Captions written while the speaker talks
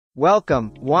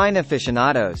Welcome, wine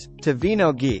aficionados, to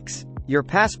Vino Geeks, your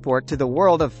passport to the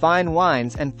world of fine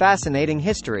wines and fascinating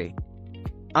history.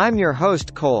 I'm your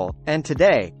host Cole, and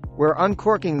today, we're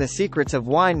uncorking the secrets of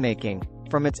winemaking,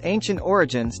 from its ancient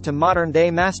origins to modern-day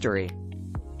mastery.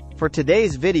 For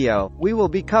today's video, we will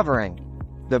be covering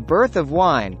the birth of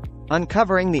wine,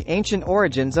 uncovering the ancient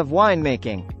origins of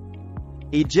winemaking,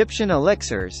 Egyptian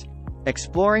elixirs,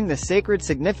 exploring the sacred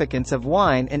significance of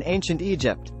wine in ancient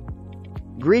Egypt,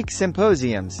 Greek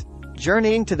symposiums,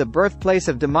 journeying to the birthplace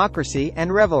of democracy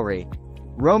and revelry,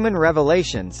 Roman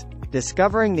revelations,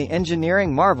 discovering the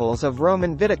engineering marvels of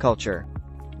Roman viticulture,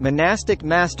 monastic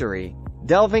mastery,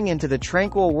 delving into the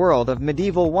tranquil world of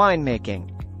medieval winemaking.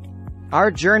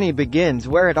 Our journey begins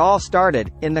where it all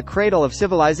started, in the cradle of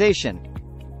civilization.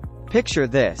 Picture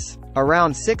this.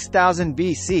 Around 6000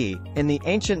 BC, in the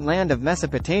ancient land of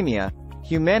Mesopotamia,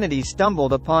 humanity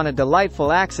stumbled upon a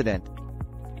delightful accident.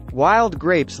 Wild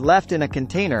grapes left in a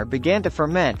container began to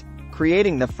ferment,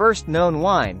 creating the first known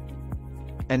wine.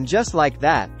 And just like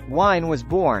that, wine was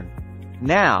born.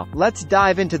 Now, let's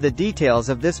dive into the details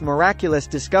of this miraculous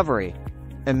discovery.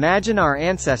 Imagine our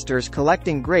ancestors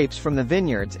collecting grapes from the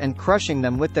vineyards and crushing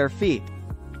them with their feet.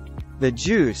 The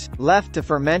juice, left to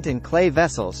ferment in clay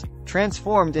vessels,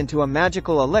 transformed into a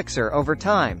magical elixir over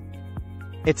time.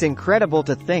 It's incredible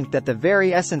to think that the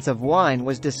very essence of wine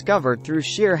was discovered through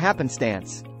sheer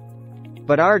happenstance.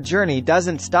 But our journey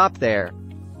doesn't stop there.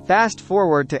 Fast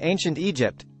forward to ancient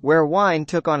Egypt, where wine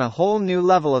took on a whole new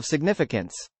level of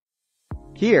significance.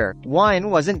 Here, wine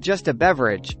wasn't just a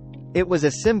beverage. It was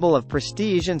a symbol of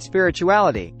prestige and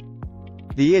spirituality.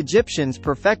 The Egyptians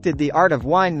perfected the art of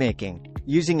winemaking,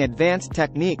 using advanced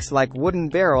techniques like wooden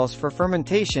barrels for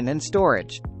fermentation and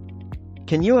storage.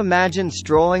 Can you imagine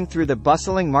strolling through the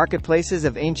bustling marketplaces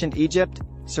of ancient Egypt,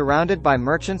 surrounded by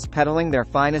merchants peddling their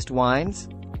finest wines?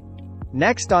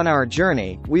 Next on our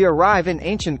journey, we arrive in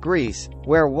ancient Greece,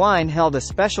 where wine held a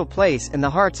special place in the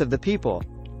hearts of the people.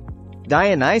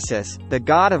 Dionysus, the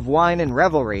god of wine and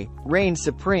revelry, reigned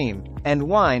supreme, and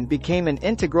wine became an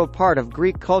integral part of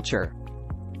Greek culture.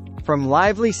 From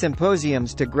lively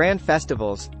symposiums to grand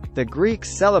festivals, the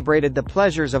Greeks celebrated the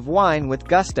pleasures of wine with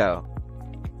gusto.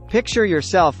 Picture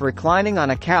yourself reclining on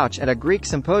a couch at a Greek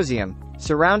symposium,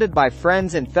 surrounded by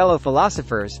friends and fellow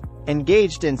philosophers,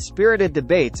 engaged in spirited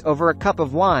debates over a cup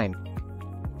of wine.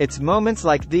 It's moments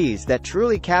like these that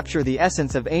truly capture the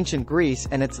essence of ancient Greece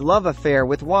and its love affair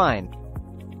with wine.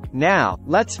 Now,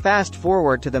 let's fast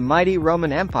forward to the mighty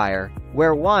Roman Empire,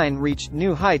 where wine reached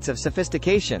new heights of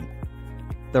sophistication.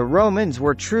 The Romans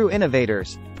were true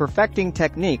innovators, perfecting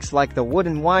techniques like the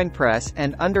wooden wine press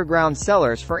and underground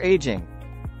cellars for aging.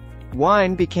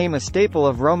 Wine became a staple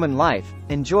of Roman life,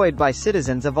 enjoyed by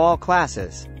citizens of all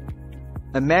classes.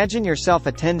 Imagine yourself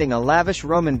attending a lavish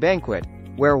Roman banquet,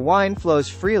 where wine flows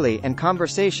freely and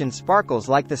conversation sparkles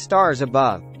like the stars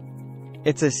above.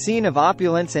 It's a scene of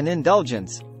opulence and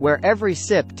indulgence, where every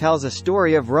sip tells a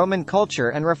story of Roman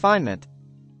culture and refinement.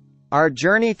 Our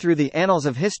journey through the annals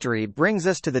of history brings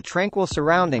us to the tranquil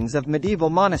surroundings of medieval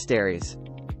monasteries.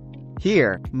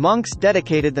 Here, monks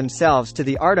dedicated themselves to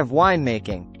the art of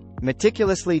winemaking,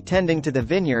 meticulously tending to the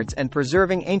vineyards and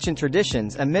preserving ancient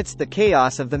traditions amidst the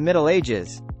chaos of the Middle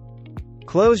Ages.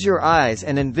 Close your eyes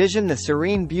and envision the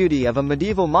serene beauty of a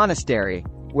medieval monastery,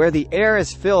 where the air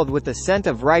is filled with the scent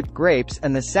of ripe grapes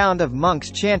and the sound of monks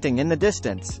chanting in the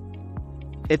distance.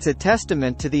 It's a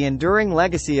testament to the enduring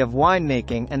legacy of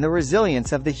winemaking and the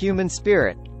resilience of the human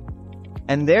spirit.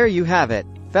 And there you have it,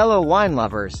 fellow wine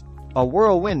lovers, a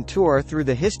whirlwind tour through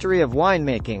the history of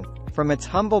winemaking, from its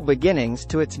humble beginnings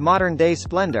to its modern-day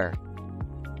splendor.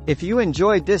 If you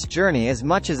enjoyed this journey as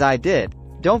much as I did,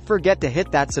 don't forget to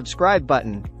hit that subscribe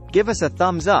button, give us a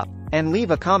thumbs up, and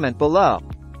leave a comment below.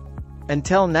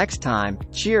 Until next time,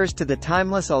 cheers to the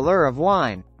timeless allure of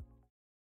wine.